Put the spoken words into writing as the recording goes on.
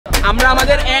আমরা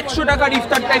আমাদের 100 টাকার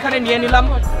ইফতারটা এখানে নিয়ে নিলাম।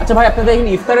 আচ্ছা ভাই, আপনাদের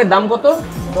এখানে ইফতারের দাম কত?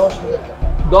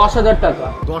 10,000 টাকা।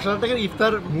 10,000 টাকার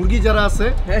ইফতার মুরগি যারা আছে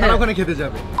তারা ওখানে খেতে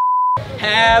যাবে।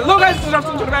 Hello guys,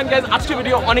 Rafsan Chittagong guys. আজকে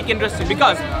ভিডিও অনেক ইন্টারেস্টিং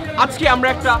বিকজ আজকে আমরা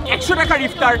একটা 100 টাকার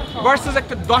ইফতার ভার্সেস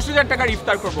একটা 10,000 টাকার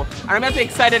ইফতার করব। আর আমি এত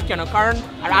এক্সাইটেড কেন, কারণ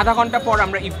আর আধা ঘন্টা পর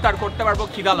আমরা ইফতার করতে পারবো,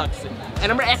 খিদা লাগছে।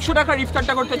 এন্ড আমরা 100 টাকার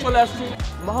ইফতারটা করতে চলে আসছি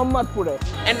মোহাম্মদপুরে।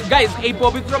 এন্ড গাইস, এই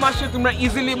পবিত্র মাসে তোমরা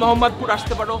ইজিলি মোহাম্মদপুর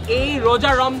আসতে পারো। এই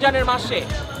রোজা রমজানের মাসে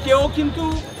কেউ কিন্তু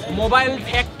মোবাইল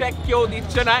ট্যাগ কেউ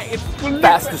দিচ্ছে না। ইটস ফুল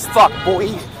ফাস্ট অ্যাজ ফাক বয়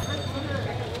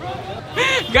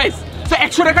গাইস। So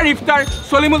 100 টাকার ইফতার,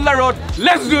 Salimullah road.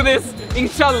 Let's do this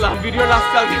ইনশাআল্লাহ। ভিডিও লাস্ট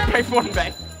কালকে ট্রাই ফোন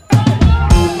ব্যাক।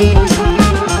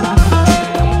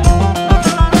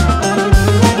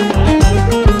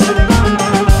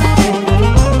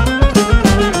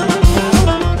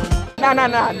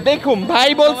 না দেখুন, ভাই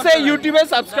বলছে ইউটিউবে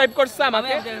সাবস্ক্রাইব করছে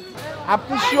আমাকে।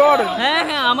 আপনি শিওর? হ্যাঁ,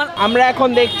 আমরা এখন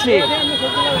দেখছি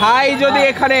ভাই যদি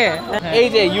এখানে এই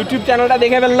যে ইউটিউব চ্যানেলটা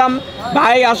দেখে ফেললাম,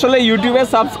 ভাই আসলে ইউটিউবে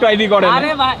সাবস্ক্রাইবই করে না।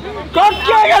 আরে ভাই কত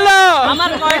কে গেল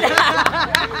আমার কয়টা?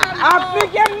 আপনি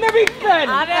কেমনে বিকছেন?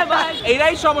 আরে ভাই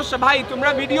এইটাই সমস্যা ভাই, তোমরা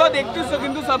ভিডিও দেখতেছো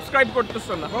কিন্তু সাবস্ক্রাইব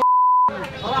করতেছো না।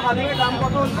 হালিমের দাম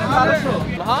কত?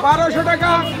 1200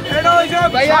 টাকা। এটা হইছে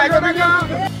ভাইয়া 100 টাকা।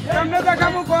 কেমনে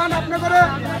দেখাবো কোন আপনি করে?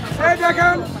 এই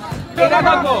দেখেন এটা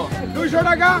কত? 200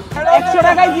 টাকা। 100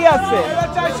 টাকায় কি আছে? এটা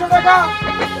 400 টাকা।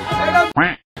 এটা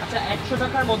আচ্ছা 100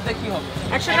 টাকার মধ্যে কি হবে?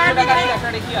 100 টাকার একটা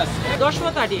কি আছে?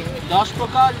 10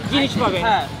 প্রকার জিনিস পাবে।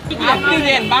 হ্যাঁ, আপনি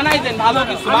দেন, বানাই দেন ভালো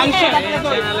কিছু। মাংস টাকা তো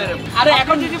আরে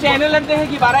এখন যদি চ্যানেলের দেখে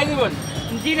কি বাড়াই দিবেন?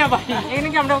 জি না ভাই, এখানে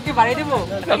কি আমরা ওকে বাড়াই দেব?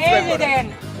 এই যে দেন।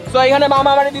 সো এখানে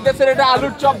মামা বাড়ি দিতেছে। এটা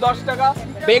আলুর চপ 10 টাকা,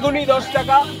 বেগুনি 10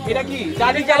 টাকা। এটা কি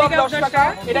জালি কাবাব 10 টাকা।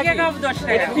 এটা কি কাবাব 10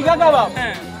 টাকা। এটা টিকা কাবাব।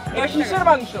 হ্যাঁ, এটা কিসের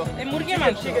মাংস? এই মুরগির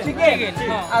মাংস। চিকেন।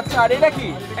 আচ্ছা, আর এটা কি?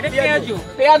 এটা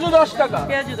পেঁয়াজু 10 টাকা।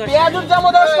 পেঁয়াজুর দাম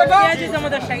 10 টাকা। পেঁয়াজের দাম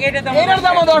 10 টাকা। এটার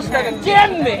দাম 10 টাকা।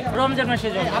 কেমনে? রমজান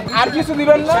মাসের জন্য। আর কিছু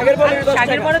দিবেন না?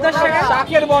 শাকের বড়া 10 টাকা।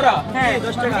 শাকের বড়া হ্যাঁ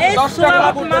 10 টাকা। 10 টাকা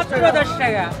মাত্র 10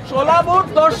 টাকা। ছোলা বুট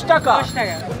 10 টাকা। 10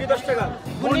 টাকা। গুন্নি 10 টাকা।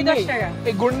 গুন্নি 10 টাকা।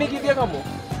 এই গুন্নি কি দিয়ে খাবো?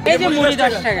 এই যে মুড়ি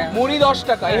 10 টাকা। মুড়ি 10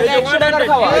 টাকা। এটা 100 টাকার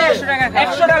খাওয়া।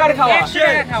 100 টাকার খাওয়া। 100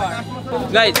 টাকার খাওয়া।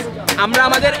 গাইস, আমরা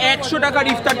আমাদের 100 টাকার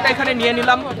ইফতারটা এখানে নিয়ে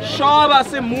নিলাম। সব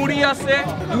আছে, মুড়ি আছে,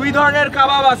 2 ধরনের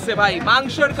কাবাব আছে ভাই,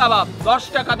 মাংসের কাবাব 10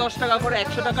 টাকা 10 টাকা করে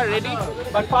 100 টাকা রেডি।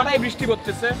 বাট পাড়ায় বৃষ্টি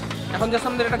পড়তেছে, এখন জাস্ট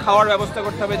আমাদের একটা খাওয়ার ব্যবস্থা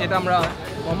করতে হবে, যেটা আমরা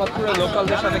মোহাম্মদপুরের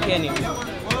লোকালদের সাথে খেয়ে নিই।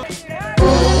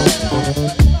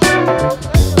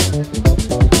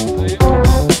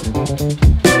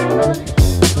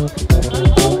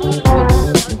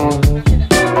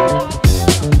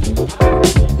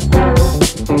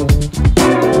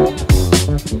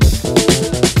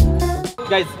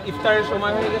 গাইস, ইফতারের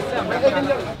সময় হয়ে গেছে। আমরা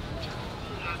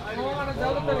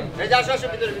এই যে আসো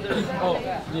ভিতরে। ও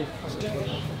জি,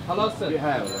 ভালো আছেন?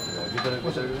 হ্যাঁ, ভিতরে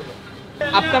বসে।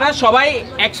 আপনারা সবাই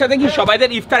একসাথে কি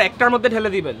সবাইদের ইফতার একটার মধ্যে ঢেলে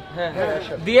দিবেন? হ্যাঁ,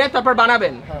 দিয়ে তারপর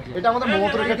বানাবেন। এটা আমাদের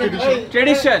মোহাম্মদপুরের একটা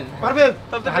ট্রেডিশন। পারবে?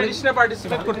 তবে ট্রেডিশনে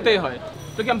পার্টিসিপেট করতেই হয়।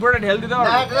 তো কি আমরা পুরোটা ঢেল দিতে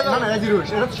পারবো? না না, জিরো।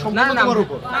 এটা সম্পূর্ণ তোমার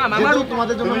উপর। না, আমার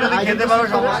তোমাদের জন্য খেতে পারো,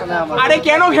 সমস্যা নাই আমার। আরে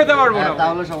কেন খেতে পারবো না?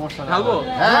 তাহলে সমস্যা নাই। ঢালবো?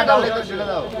 হ্যাঁ, তাহলে তো সেটা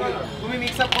দাও। তুমি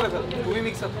মিক্স আপ করে ফেলো।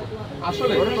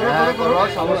 আসলে করো,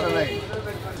 সমস্যা নাই।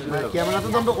 ক্যামেরাতে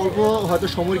তো আমরা অল্প হয়তো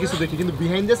সময়ের কিছু দেখি, কিন্তু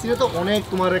বিহাইন্ড দ্য সিনে তো অনেক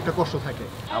তোমার একটা কষ্ট থাকে।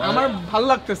 আমার ভালো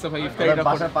লাগতেছে ভাই ইফতারিটা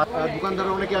করে।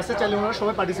 দোকানদার অনেকে আছে, চাইলে ওনারা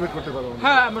সবাই পার্টিসিপেট করতে পারো।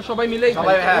 হ্যাঁ, আমরা সবাই মিলেই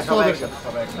সবাই। হ্যাঁ, সবাই একসাথে।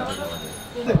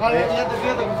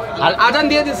 আর আজান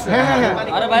দিয়ে দিচ্ছে। হ্যাঁ হ্যাঁ হ্যাঁ।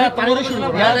 আরে ভাই পানি শুরু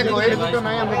করো। হ্যাঁ দেখো, এই দুটো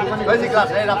নাই, আমরা দোকানে ওই যে ক্লাস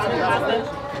এই রাফসান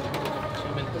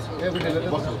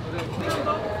বসো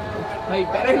ভাই।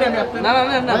 প্যারেন আমি আপনি না।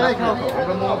 ভাই খাও খাও,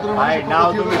 আমরা মোহাম্মদপুরের ভাই নাও,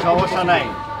 তুমি সমস্যা নাই।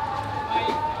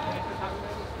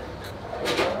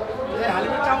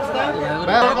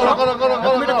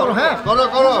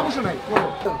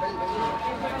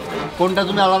 কোনটা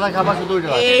তুমি আলাদা খাবা? শুধু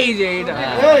এই যে এটা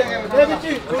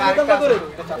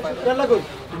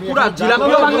পুরা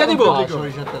জিলাপিও ভাঙিয়ে দিব।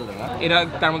 সরিষার তেল না, এটা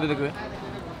তার মধ্যে দেখবে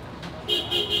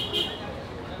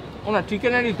ওনা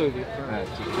চিকেনেরই তৈরি। হ্যাঁ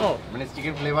চিকেন, মানে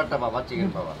চিকেন ফ্লেভারটা পাবা, চিকেন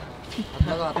পাবা।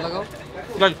 হাত লাগাও।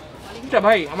 আচ্ছা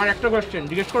ভাই, আমার একটা কোশ্চেন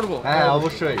জিজ্ঞেস করবো? হ্যাঁ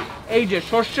অবশ্যই। এই যে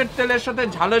সর্ষের তেলের সাথে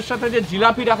ঝালের সাথে যে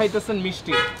জিলাপিটা খাইতেছেন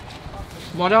মিষ্টি,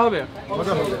 মজা হবে?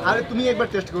 আরে তুমি একবার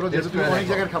টেস্ট করো, যেহেতু তুমি অনেক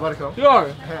জায়গার খাবার খাও। শিওর?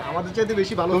 হ্যাঁ, আমাদের চাইতে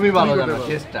বেশি ভালো তুমি ভালো জানো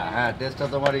টেস্টটা। হ্যাঁ, টেস্টটা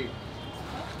তোমারই।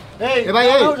 এই ভাই,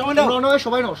 এই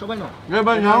সবাই নাও। এ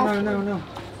ভাই নাও।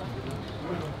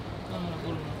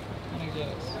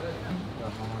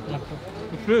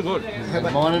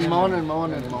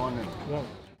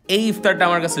 এই ইফতারটা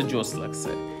আমার কাছে জোস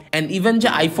লাগছে। এন্ড ইভেন যে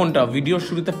আইফোনটা ভিডিওর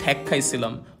শুরুতে ঠ্যাক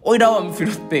খাইছিলাম, ওইটাও আমি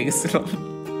ফেরত পেয়ে গেছিলাম।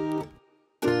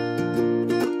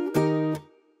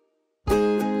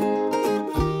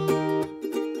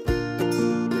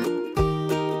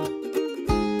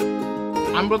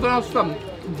 প্রথমে আসলাম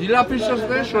জিলাপির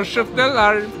সাথে সরষের তেল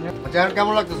আর আচ্ছা আর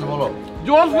কেমন লাগতেছে বলো?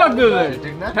 জোস লাগতেছে।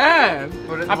 ঠিক না? হ্যাঁ,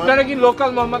 আপনারা কি লোকাল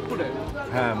মোহাম্মদপুরে?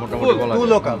 হ্যাঁ মোটামুটি বলা যায়।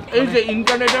 লোকাল এই যে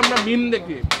ইন্টারনেটে আমরা মিম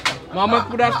দেখি,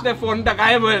 মোহাম্মদপুরে আসলে ফোনটা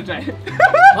গায়েব হয়ে যায়।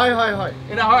 হয় হয় হয়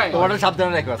এটা হয়? তোমাদের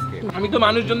সাবধানে রাখো আজকে। আমি তো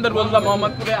মানুষজনদের বললাম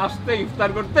মোহাম্মদপুরে আসতে ইফতার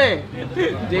করতে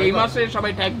যে এই মাসে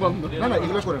সবাই ট্যাগ বন্ধ। না না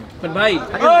এগুলো করেন But ভাই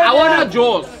আওয়াটা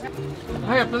জোস।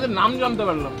 ভাই আপনাদের নাম জানতে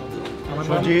পারলাম না। আমার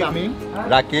সুজি, নাম তামিম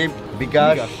রাকিব,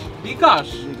 বিকাশ, বিকাশ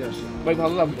ভাই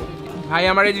ভালো লাগলো। ভাই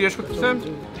আমারে জিজ্ঞেস করতেছেন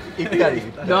ইফতারি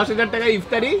 10,000 টাকা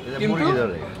ইফতারি, কিন্তু মুরগি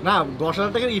ধরে। না 10,000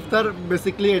 টাকার ইফতার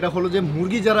বেসিক্যালি এটা হলো যে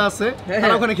মুরগি যারা আছে হ্যাঁ,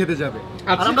 তারা ওখানে খেতে যাবে।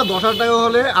 আর আচ্ছা। আমরা 10,000 টাকা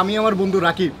হলে আমি আমার বন্ধু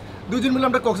রাকিব দুজন মিলে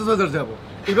আমরা কক্সবাজার যাব।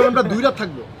 এবার আমরা 2 রাত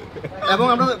থাকবো এবং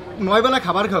আমরা 9 বেলা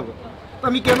খাবার খাবো। তো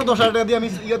আমি কেন 10,000 টাকা দিয়ে আমি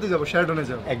ইয়াতে যাবো, শেরাটনে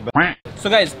যাবো। একবার সো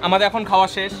গাইজ আমাদের এখন খাওয়া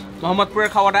শেষ।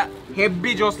 মোহাম্মদপুরের খাওয়াটা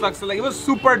হেভি জোস লাগছে, লাগে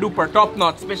super duper top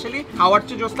not. Specially খাওয়ার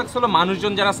চেয়ে জোস লাগছিল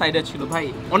মানুষজন যারা সাইডে ছিল, ভাই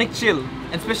অনেক চিল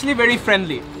এন্ড স্পেশালি ভেরি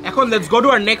ফ্রেন্ডলি। এখন let's go to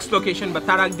our next location, but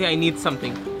তার আগে I need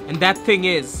something and that thing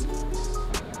is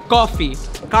coffee.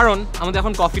 কারণ আমাদের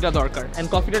এখন কফিটা দরকার এন্ড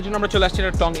কফিটার জন্য আমরা চলে আসছি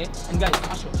একটা টঙে। এন্ড গাইজ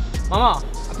আসো, মামা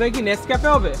আপনার কি নেসক্যাফে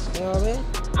হবে?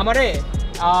 আমারে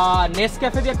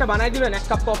নেসক্যাফে দিয়ে একটা বানাই দিবেন 1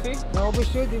 কাপ কফি।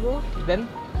 অবশ্যই দিব। দেন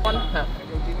হ্যাঁ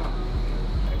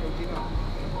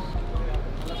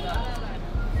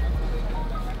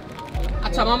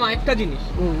আচ্ছা মামা একটা জিনিস,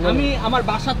 আমি আমার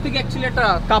বাসার থেকে অ্যাকচুয়ালি একটা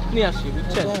কাপ নিয়ে আসি,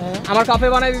 বুঝছেন? আমার কাপে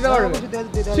বানাই দিতে পারবে?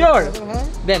 শিওর?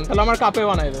 দেন তাহলে আমার কাপে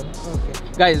বানাই দেন।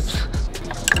 Guys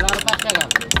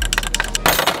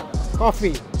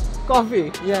coffee. Coffee,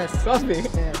 yes. Coffee.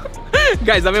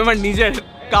 Guys আমি আমার নিজের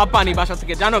কাপ আনি বাসা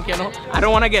থেকে, জানো কেন? I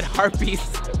don't wanna get herpes,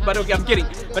 but okay I'm kidding.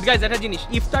 But guys একটা জিনিস,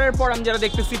 ইফতারের পর আমি যারা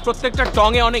দেখতেছি প্রত্যেকটা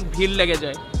টঙে অনেক ভিড় লেগে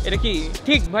যায়, এটা কি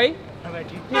ঠিক ভাই?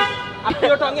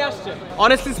 আপনিও টঙে আসছেন?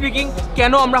 অনেস্টলি স্পিকিং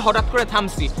কেন আমরা হঠাৎ করে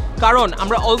থামছি, কারণ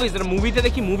আমরা অলওয়েজ মুভিতে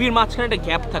দেখি মুভির মাঝখানে একটা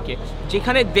গ্যাপ থাকে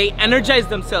যেখানে দে energize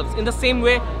themselves in the same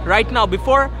way right now.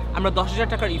 Before আমরা 10,000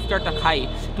 টাকার ইফতারটা খাই,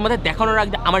 তোমাদের দেখানোর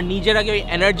আগে আমার নিজের আগে ওই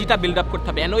এনার্জিটা বিল্ড আপ করতে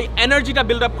হবে। অ্যান্ড ওই এনার্জিটা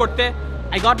বিল্ড আপ করতে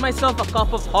I got myself a cup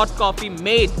of hot coffee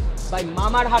made by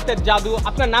মামার হাতের জাদু।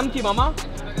 আপনার নাম কি মামা?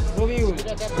 রবিউল।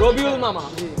 রবিউল মামা।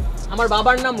 আমার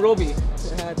বাবার নাম রবি।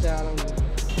 হ্যাঁ আলহামদুলিল্লাহ।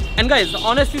 And guys,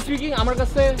 honestly speaking, আমার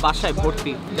কাছে বাসায়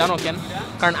ভর্তি, জানো কেন?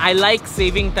 কারণ I like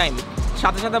saving time.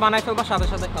 সাথে সাথে বানাই ফেলবা, সাথে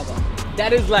সাথে খাবা।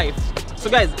 That is life. So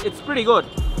guys, it's pretty good.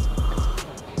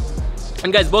 And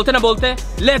guys, বলতে না বলতে,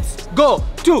 let's go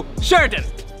to Sheraton.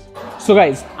 So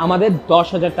guys, আমাদের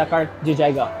 10,000 টাকার যে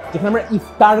জায়গা যেখানে আমরা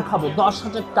ইফতার খাবো,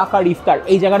 10,000 টাকার ইফতার,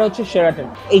 এই জায়গাটা হচ্ছে শেরাটন।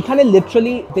 এইখানে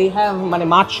লিটারালি দে হ্যাভ মানে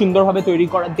মাছ সুন্দরভাবে তৈরি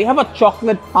করা, they have a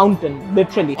chocolate fountain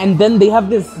literally, and then they have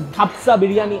this খাপসা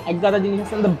biryani, এক গাদা জিনিস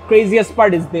আছে। And the craziest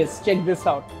part is this, check this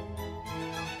out.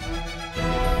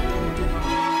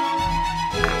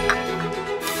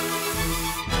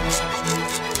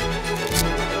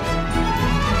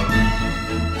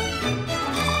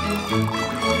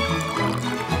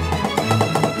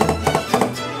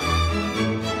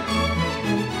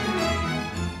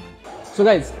 So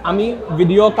guys, আমি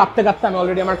ভিডিও কাটতে কাটতে আমি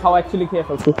অলরেডি আমার খাওয়া অ্যাকচুয়ালি খেয়ে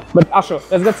ফেলছি। But আসো,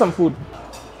 let's get some food.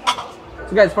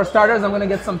 So guys, for starters, I'm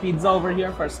gonna get some pizza over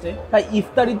here first day. তাই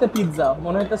ইফতারিতে পিৎজা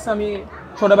মনে হইতেছে আমি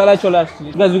ছোটবেলায় চলে আসছি।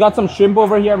 Guys, we got some shrimp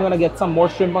over here. I'm gonna get some more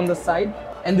shrimp on the side.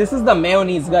 And this is the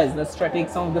mayonnaise, guys. Let's try to take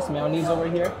some of this mayonnaise over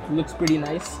here. It looks pretty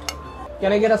nice. Can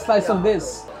I get a slice of this?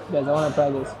 Guys, I wanna try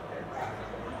this.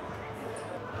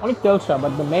 Only Telstra,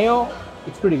 but the mayo,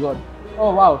 it's pretty good.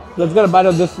 Oh wow, let's get a bite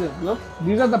of this. Look,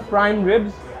 these are the prime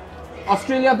ribs.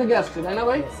 Australia থেকে আসছে, তাই না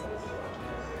ভাই?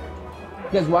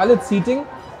 Guys, while it's heating,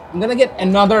 I'm gonna get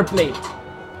another plate.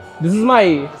 This is my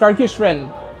Turkish friend.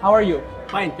 How are you?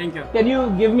 Fine, thank you. Can you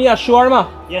give me a shawarma?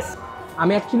 Yes.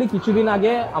 আমি actually কিছুদিন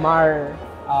আগে আমার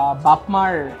বাপ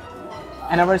মার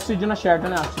অ্যানিভার্সারির জন্য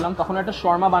শেরাটনে আসছিলাম, তখন একটা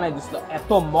shawarma বানাই দিছিল,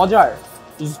 এত মজার।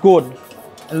 It's good.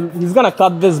 And he's gonna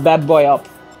cut this bad boy up.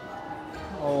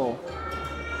 Oh.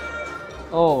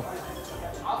 Oh.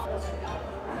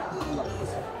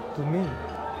 To me.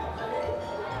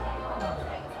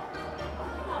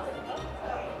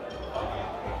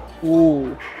 Ooh.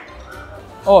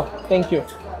 Oh, thank you.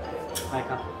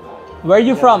 Where are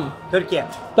you from? Turkey.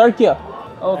 Turkey.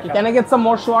 Okay, can I get some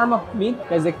more shawarma? Meat?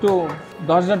 Guys, একটু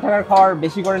 10,000 টাকার খাওয়ার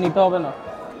বেশি করে নিতে হবে না?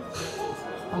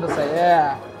 On the side, yeah.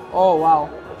 Oh, wow.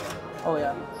 Oh,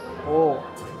 yeah. Oh.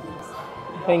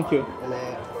 Thank you.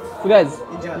 So guys,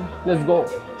 let's go.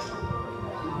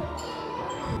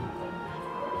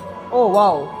 Oh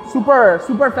wow,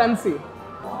 super fancy.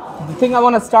 The thing I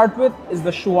want to start with is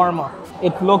the shawarma.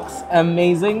 It looks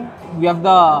amazing. We have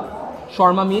the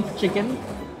shawarma meat, chicken.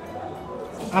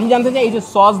 আমি জানতে চাই এই যে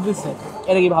sauce দিছে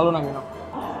এটা কি ভালো নাকি না?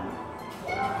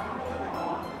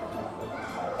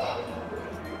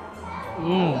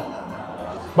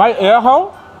 ভাই এ খাও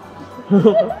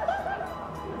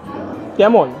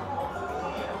কেমন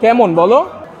কেমন বলো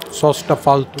সসটা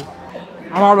ফালতু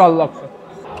আমার ভালো লাগছে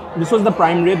this was the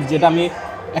prime rib যেটা আমি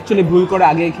অ্যাকচুয়ালি ভুল করে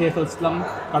আগেই খেয়ে ফেলছিলাম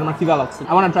কারণ আমার খিদা লাগছে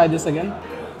I want to try this again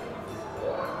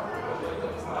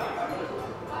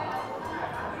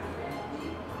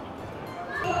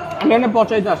আমি এখানে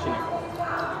পচাইতে আসি না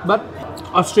বাট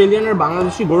অস্ট্রেলিয়ান আর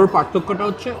বাংলাদেশি গরুর পার্থক্যটা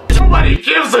হচ্ছে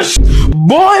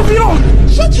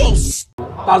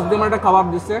তাজদিমার একটা কাবাব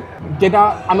দিছে যেটা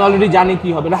আমি অলরেডি জানি কি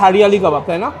হবে এটা হারিয়ালি কাবাব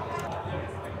তাই না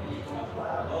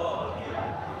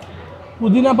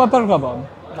পুদিনা পাতার কাবাব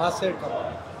মাছের কাবাব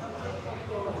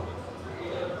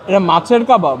এটা মাছের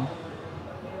কাবাব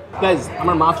গাইজ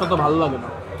আমার মাছ অত ভালো লাগে না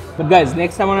but guys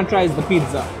next I want to try is the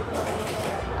pizza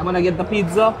I'm gonna get the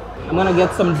pizza I'm gonna get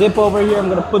some dip over here I'm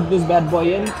gonna put this bad boy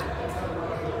in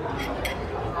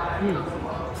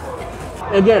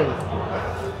again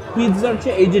পিৎজার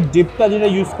চেয়ে এই যে ডিপটা যেটা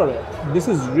use করে this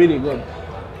is really good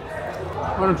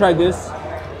I want to try this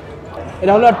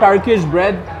এটা হলো Turkish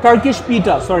bread Turkish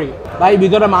পিটা sorry ভাই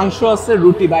ভিতরে মাংস আছে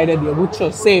রুটি বাইরে দিয়ে বুঝছো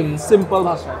সেম সিম্পল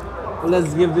ভাষা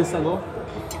let's give this a go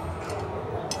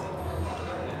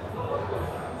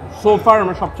so far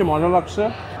আমার সবচেয়ে মজা লাগছে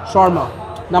শর্মা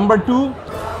নাম্বার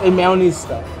 2 এই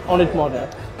মেয়োনিজটা অনেক মজা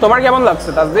তোমার কেমন লাগছে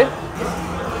তাজদির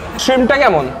শ্রিমটা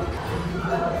কেমন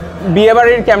বিয়ে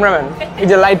বাড়ির ক্যামেরাম্যান এই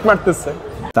যে লাইট মারতেছে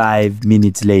 5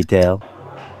 minutes later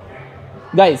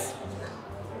গাইস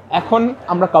এখন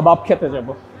আমরা কাবাব খেতে যাব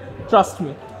trust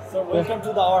me So welcome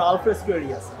to our alfresco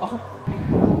areas.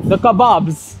 the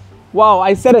kebabs wow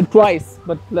I said it twice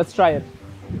but let's try it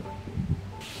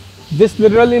this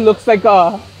literally looks like a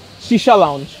shisha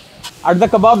lounge are the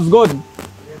kebabs good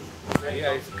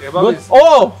good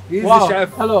oh wow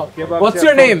hello what's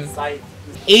your name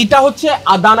এইটা হচ্ছে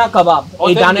আদানা কাবাব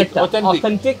এই ডানেরটা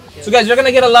authentic so guys you're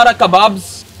going to get a lot of kebabs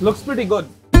looks pretty good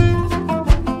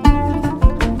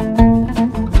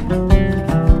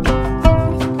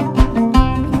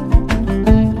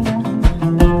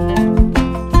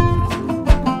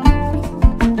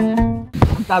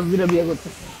তাজবিরা বিয়ে করতে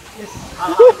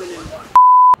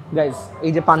guys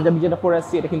এই যে পাঞ্জাবি যেটা পরে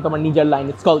আসছি এটা কিন্তু আমার নিজের লাইন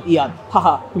ইটস কল্ড ইয়াদ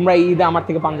হাহা তোমরা এই ঈদে আমার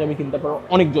থেকে পাঞ্জাবি কিনতে পারো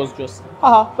অনেক জোস জোস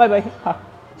হাহা bye bye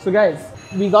so guys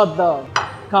we got the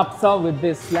kapsa with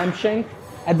this lamb shank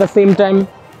at the same time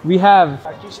we have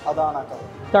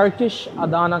Turkish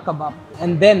adana kebab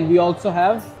and then we also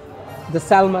have the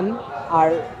salmon আর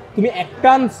তুমি একটা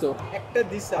আনছো একটা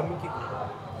দিছে আমি কি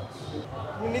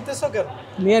তুমি নিতেছো কেন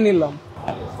নিয়ে নিলাম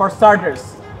for starters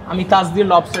আমি তাজদির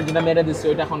লবস্টার যেটা মেরে দিছি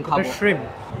ওইটা এখন খাবো shrimp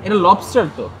এটা লবস্টার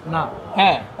তো না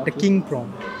হ্যাঁ এটা কিং প্রন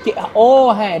ও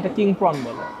হ্যাঁ এটা কিং প্রন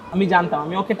বলে আমি জানতাম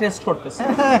আমি ওকে টেস্ট করতেছি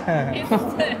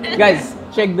guys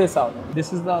check this out this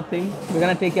is the thing we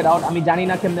gonna take it out আমি জানি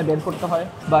না কেমনে বের করতে হয়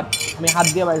বাট আমি হাত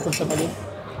দিয়ে বাইর করতে পারি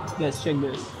guys check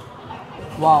this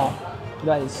wow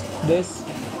guys this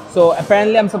so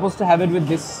apparently I am supposed to have it with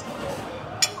this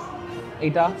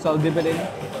এটা সো আইল ডিপ ইট ইন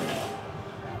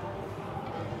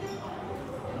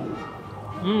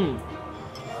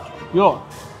Yo,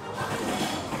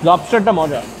 lobsterটা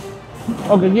মজা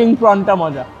okay king prawnটা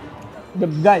মজা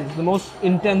guys the most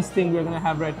intense thing we're gonna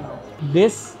have right now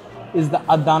this is the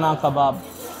adana kebab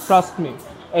trust me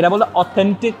এটা বলে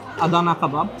authentic adana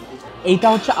kebab এইটা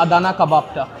হচ্ছে adana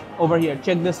kebabটা over here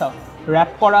check this out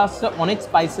wrap করা আছে অনেক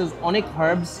spices অনেক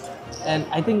herbs and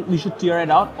I think we should tear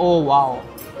it out oh wow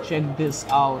check this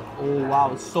out oh wow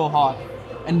it's so hot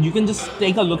and you can just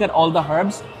take a look at all the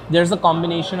herbs there's a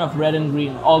combination of red and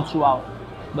green all throughout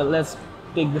but let's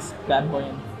take this bad boy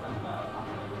in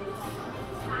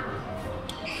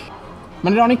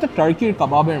মানে অনেকটা টার্কির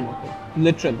কাবাবের মতো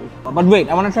literally but wait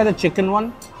I want to try the chicken one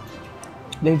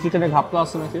দেখি চিকেনের ঘাপলা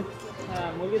আছে নাকি হ্যাঁ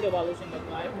মুরগি তো ভালো সুন্দর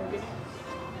আর মুরগি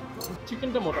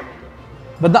চিকেনটা মোটামুটি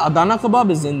but the adana kebab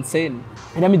is insane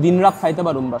এটা আমি দিনরাত খাইতে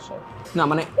পারুম বাসায় না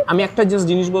মানে আমি একটা জাস্ট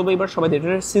জিনিস বলবো এবার সবাই এটা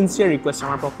সিনসিয়ার রিকোয়েস্ট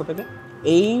আমার পক্ষ থেকে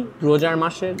এই রোজার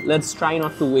মাসে let's try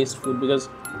not to West food because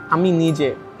আমি নিজে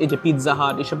এই যে পিৎজা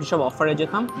হাট এসব অফারে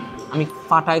যেতাম আমি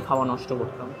ফাটায় খাওয়া নষ্ট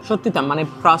করতাম সত্যি তাম মানে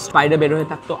ফার্স্ট বাইরে বের হয়ে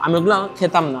থাকতো আমি ওগুলো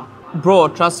খেতাম না ব্রো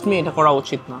ট্রাস্ট মি এটা করা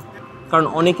উচিত না কারণ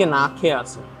অনেকে না খেয়ে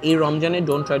আছে এই রমজানে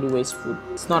don't try to West food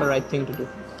it's not a right thing to do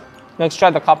let's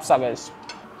try the kapsa guys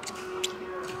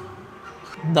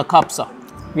the kapsa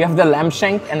we have the lamb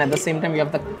shank and at the same time we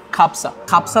have the kapsa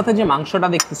kapsaতে যে মাংসটা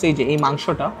দেখতেছি এই যে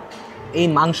এই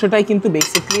মাংসটাই কিন্তু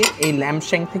basically এই lamb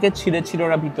shank থেকে ছিঁড়ে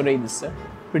ওরা ভিতরেই দিচ্ছে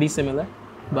pretty similar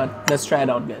but let's try it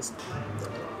out guys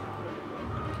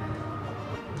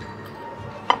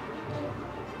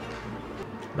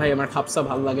ভাই আমার খাপসা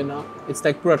ভালো লাগে না ইটস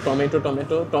লাইক পুরো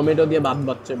টমেটো দিয়ে ভাত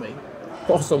বাচ্ছে ভাই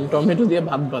কসম টমেটো দিয়ে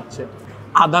ভাত বাচ্ছে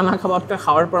আদানা খাবারটা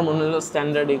খাওয়ার পর মনে হলো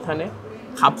স্ট্যান্ডার্ড এখানে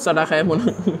খাপসাটা খায় মনে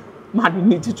হলো মাটির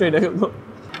নিচে চলে গেল।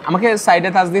 আমাকে সাইডে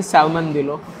তাজ দিয়ে স্যালমন দিল,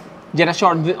 যেটা সে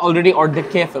অলরেডি অর্ধেক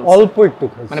খেয়ে ফেলছে, অল্প একটু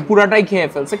খাইছি, মানে পুরাটাই খেয়ে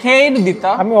ফেলছে। খেয়ে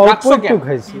দিতা, আমি অল্প একটু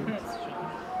খাইছি।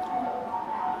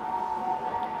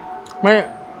 মানে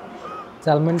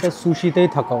স্যালমনটা সুশিতেই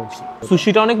থাকা উচিত।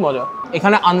 সুশিটা অনেক মজা,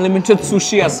 এখানে আনলিমিটেড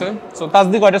সুশি আছে। সো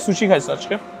তাজদি কয়টা সুশি খাইছো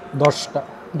আজকে? 10টা।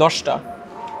 10টা।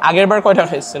 আগের বার কয়টা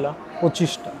খাইছিল?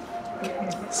 25টা।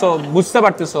 সো বুঝতে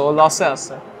পারতেছো ও লসে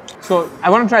আছে। So I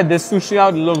want to try this sushi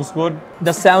out, looks good,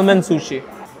 the salmon sushi.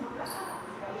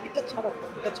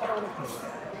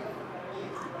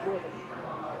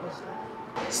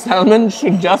 Salmon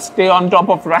should just stay on top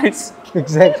of rice.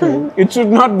 Exactly. It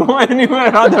should not go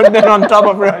anywhere other than on top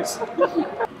of rice.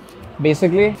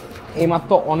 Basically,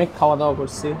 এইমাত্র অনেক খাওয়া দাওয়া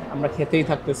করছি, আমরা খেতেই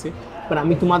থাকতেছি। But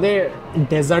আমি তোমাদের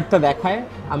ডেজার্টটা দেখায়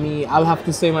আমি I'll have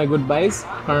to say my goodbyes,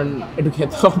 কারণ একটু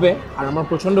খেতে হবে আর আমার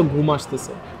প্রচণ্ড ঘুম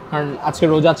আসতেছে। কারণ আজকে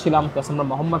রোজা ছিলাম, প্লাস আমরা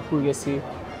মোহাম্মদপুর গেছি,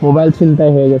 মোবাইল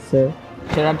ছিনতাই হয়ে গেছে,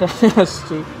 সেরাটনে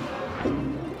আসছি।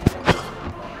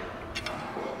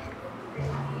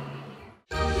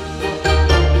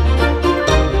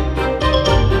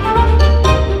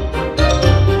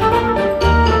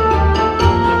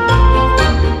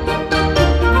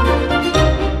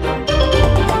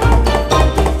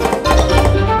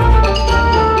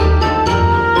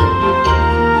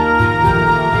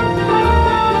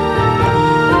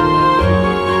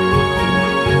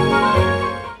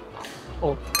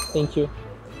 Thank you.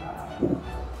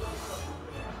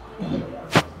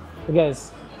 So guys,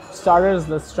 starters,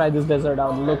 let's try this dessert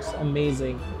out. It looks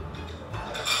amazing.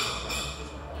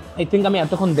 I think আমি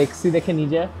এতক্ষণ দেখছি দেখে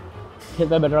নিজে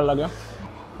খেতে বেটার লাগে,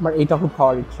 বাট এইটা খুব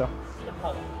খাওয়ার ইচ্ছা।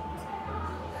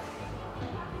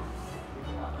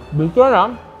 ভিতরে না,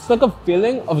 it's like a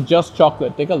feeling of just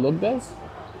chocolate. Take a look guys.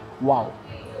 Wow.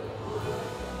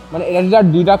 মানে এটা যদি আর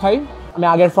দুইটা খাই আমি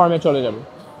আগের ফর্মে চলে যাব।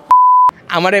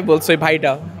 আমারে বলছে ওই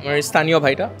ভাইটা, আমার স্থানীয়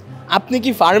ভাইটা, আপনি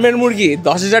কি ফার্মের মুরগি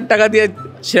 10,000 টাকা দিয়ে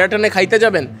শেরাটনে খাইতে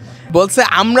যাবেন? বলছে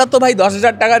আমরা তো ভাই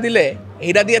 10,000 টাকা দিলে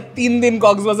এটা দিয়ে 3 দিন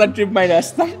কক্সবাজার ট্রিপ মাইরে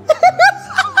আসতাম।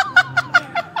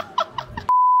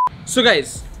 সো গাইস,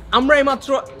 আমরা এইমাত্র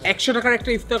 100 টাকার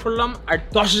একটা ইফতার করলাম আর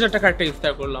 10,000 টাকার একটা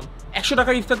ইফতার করলাম। 100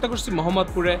 টাকার ইফতারটা করছি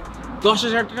মোহাম্মদপুরে,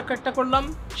 10,000 টাকার একটা করলাম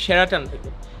শেরাটন থেকে।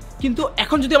 কিন্তু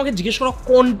এখন যদি আমাকে জিজ্ঞেস করো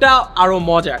কোনটা আরও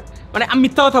মজার, মানে আমি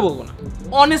মিথ্যা কথা বলবো না,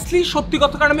 অনেস্টলি সত্যি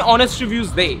কথা, কারণ আমি অনেস্ট রিভিউজ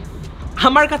দেই।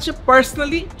 আমার কাছে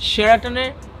পার্সোনালি শেরাটনে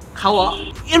খাওয়া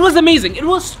ইট was amazing, it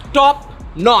was top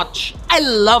notch, I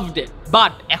loved it.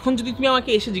 But এখন যদি তুমি আমাকে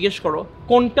এসে জিজ্ঞেস করো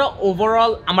কোনটা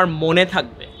ওভারঅল আমার মনে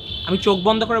থাকবে, আমি চোখ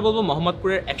বন্ধ করে বলবো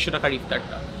মোহাম্মদপুরের 100 টাকার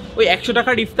ইফতারটা। ওই 100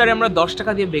 টাকার ইফতারে আমরা 10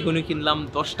 টাকা দিয়ে বেগুনি কিনলাম,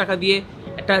 10 টাকা দিয়ে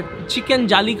একটা চিকেন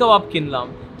জালি কাবাব কিনলাম,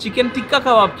 চিকেন টিক্কা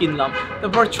কাবাব কিনলাম,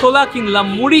 তারপর ছোলা কিনলাম,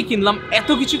 মুড়ি কিনলাম, এত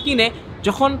কিছু কিনে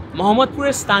যখন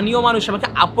মোহাম্মদপুরের স্থানীয় মানুষ আমাকে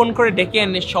আপন করে ডেকে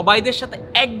এনে সবাইদের সাথে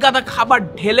এক গাদা খাবার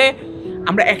ঢেলে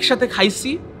আমরা একসাথে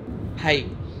খাইছি, ভাই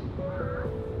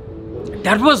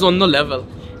দ্যাট ওয়াজ অন্য level,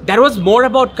 that was more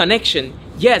about connection.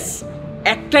 Yes,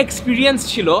 একটা এক্সপিরিয়েন্স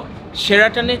ছিল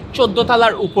শেরাটনে 14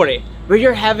 তলার উপরে, where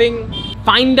you're having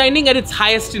fine dining at its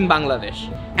highest in Bangladesh,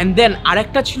 and then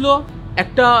আরেকটা ছিল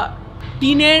একটা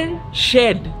টিনের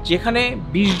শেড যেখানে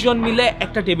 20 জন মিলে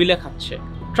একটা টেবিলে খাচ্ছে।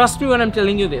 Trust me when I'm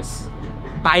telling you this,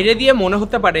 বাইরে দিয়ে মনে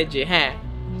হতে পারে যে হ্যাঁ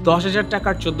 10,000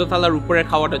 টাকার 14 তলার উপরে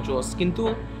খাওয়াটা জোস, কিন্তু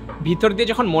ভিতর দিয়ে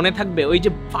যখন মনে থাকবে ওই যে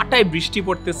ফাটায় বৃষ্টি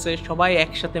পড়তেছে, সবাই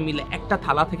একসাথে মিলে একটা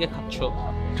থালা থেকে খাচ্ছ,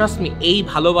 ট্রাস্ট মি এই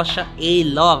ভালোবাসা, এই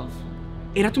লাভ,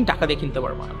 এটা তুমি টাকা দিয়ে কিনতে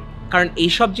পারবো না। কারণ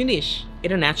এইসব জিনিস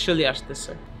এটা ন্যাচারালি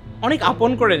আসতেছে, অনেক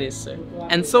আপন করে নিচ্ছে।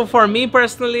 And so for me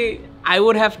personally I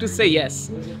would have to say yes,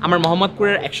 আমার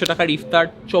মোহাম্মদপুরের 100 টাকার ইফতার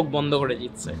চোখ বন্ধ করে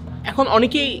দিচ্ছে। এখন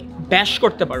অনেকেই ব্যাশ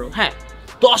করতে পারো, হ্যাঁ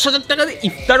 10,000 টাকা দিয়ে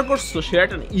ইফতার করছো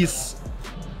Sheraton,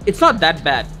 it's not that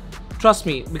bad, trust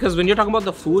me, because when you're talking about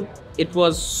the food it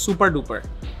was super duper,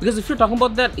 because if you're talking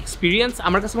about that experience,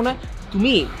 আমার কাছে মনে হয়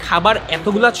তুমি খাবার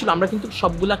এতগুলা ছিল, আমরা কিন্তু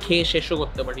সবগুলা খেয়ে শেষও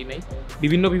করতে পারি নাই,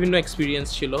 বিভিন্ন বিভিন্ন এক্সপিরিয়েন্স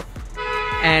ছিল।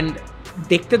 অ্যান্ড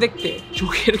দেখতে দেখতে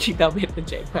চোখের খিদা বেড়ে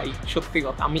যায় ভাই, সত্যি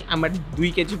কথা। আমার 2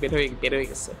 কেজি বের হয়ে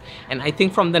গেছে। And I think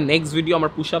from the next video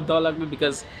আমার পুশ আপ দেওয়া লাগবে,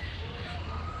 because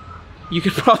you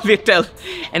can probably tell.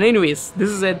 And anyways, this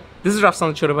is it. This is Rafsan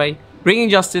Chotobhai, bringing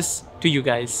justice to you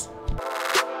guys.